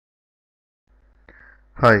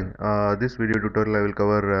Hi, this video tutorial I will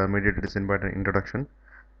cover Mediator Design Pattern introduction.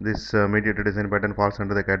 This Mediator Design Pattern falls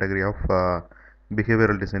under the category of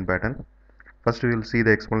behavioral design pattern. First, we will see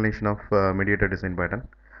the explanation of Mediator Design Pattern.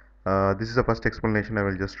 This is the first explanation I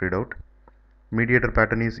will just read out. Mediator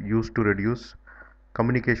pattern is used to reduce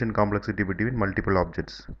communication complexity between multiple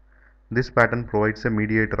objects. This pattern provides a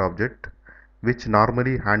mediator object which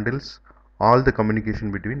normally handles all the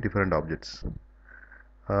communication between different objects.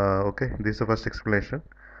 Okay, this is the first explanation.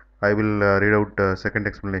 I will read out second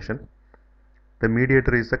explanation. The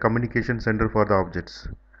mediator is the communication center for the objects.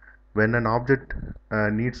 When an object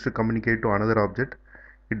needs to communicate to another object,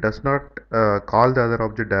 it does not call the other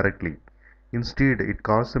object directly. Instead, it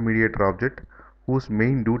calls the mediator object whose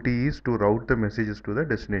main duty is to route the messages to the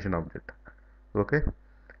destination object. Okay.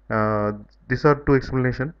 Uh, these are two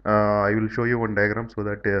explanations. I will show you one diagram so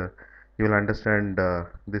that you will understand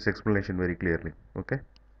this explanation very clearly. Okay.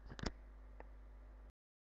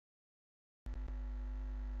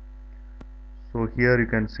 So here you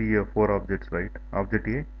can see four objects, right? Object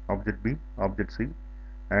A, object B, object C,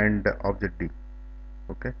 and object D.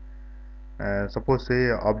 Okay. Suppose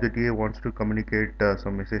say object A wants to communicate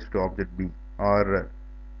some message to object B, or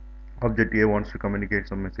object A wants to communicate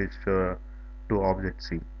some message to object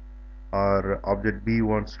C, or object B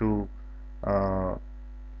wants to uh,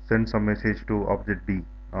 send some message to object D,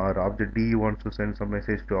 or object D wants to send some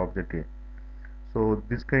message to object A. So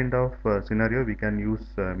this kind of scenario we can use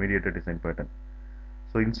mediator design pattern.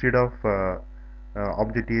 So instead of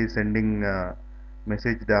object A sending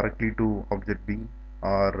message directly to object B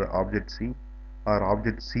or object C, or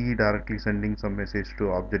object C directly sending some message to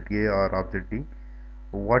object A or object D,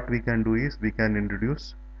 what we can do is we can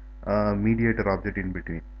introduce a mediator object in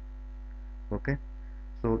between. Okay,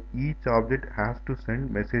 so each object has to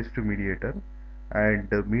send message to mediator, and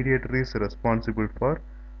the mediator is responsible for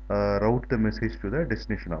route the message to the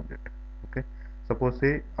destination object. Okay, suppose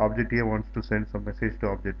say object A wants to send some message to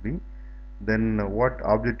object B, then what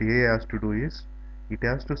object A has to do is it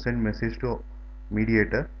has to send message to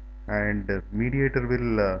mediator, and mediator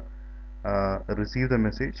will receive the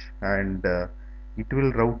message, and it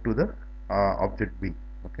will route to the object B.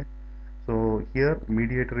 Okay, so here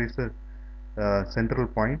mediator is a central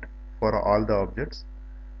point for all the objects,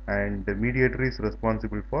 and the mediator is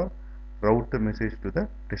responsible for route the message to the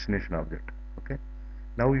destination object. Okay,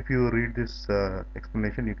 now if you read this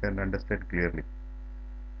explanation, you can understand clearly.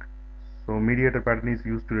 So mediator pattern is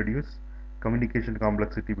used to reduce communication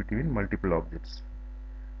complexity between multiple objects.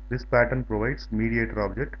 This pattern provides mediator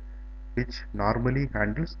object which normally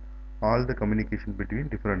handles all the communication between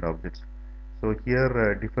different objects. So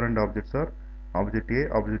here different objects are object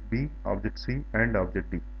A, object B, object C, and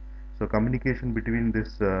object D. So communication between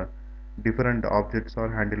these different objects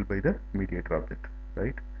are handled by the mediator object,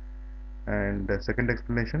 right? And second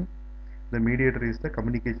explanation, the mediator is the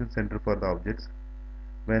communication center for the objects.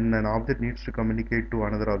 When an object needs to communicate to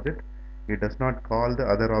another object, it does not call the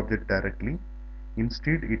other object directly.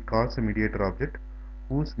 Instead, it calls a mediator object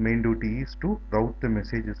whose main duty is to route the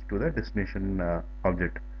messages to the destination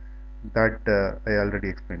object. That I already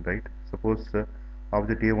explained, right? Suppose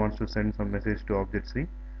object A wants to send some message to object C.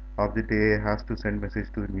 Object A has to send message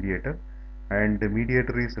to the mediator, and the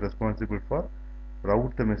mediator is responsible for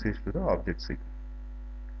route the message to the object C.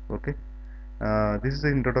 Okay. This is the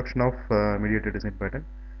introduction of mediator design pattern.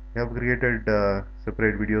 We have created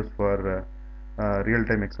separate videos for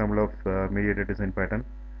real-time example of mediator design pattern,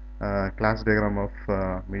 class diagram of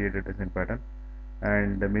mediator design pattern,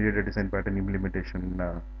 and mediator design pattern implementation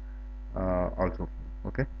also.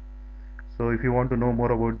 Okay. So if you want to know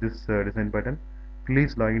more about this design pattern,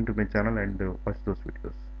 please log into my channel and watch those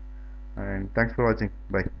videos. And thanks for watching.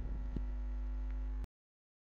 Bye.